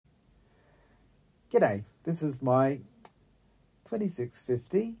G'day, this is my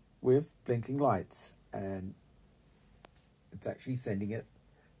 2650 with blinking lights, and it's actually sending it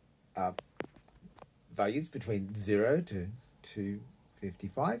values between 0 to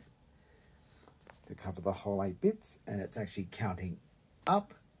 255 to cover the whole 8 bits, and it's actually counting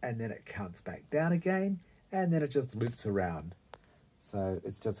up and then it counts back down again, and then it just loops around. So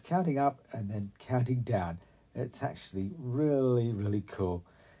it's just counting up and then counting down. It's actually really cool,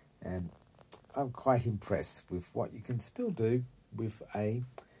 and I'm quite impressed with what you can still do with a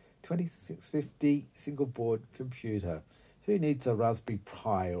 2650 single board computer. Who needs a Raspberry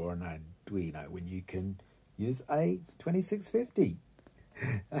Pi or an Arduino when you can use a 2650?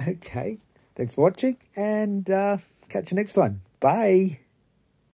 Okay, thanks for watching, and catch you next time. Bye.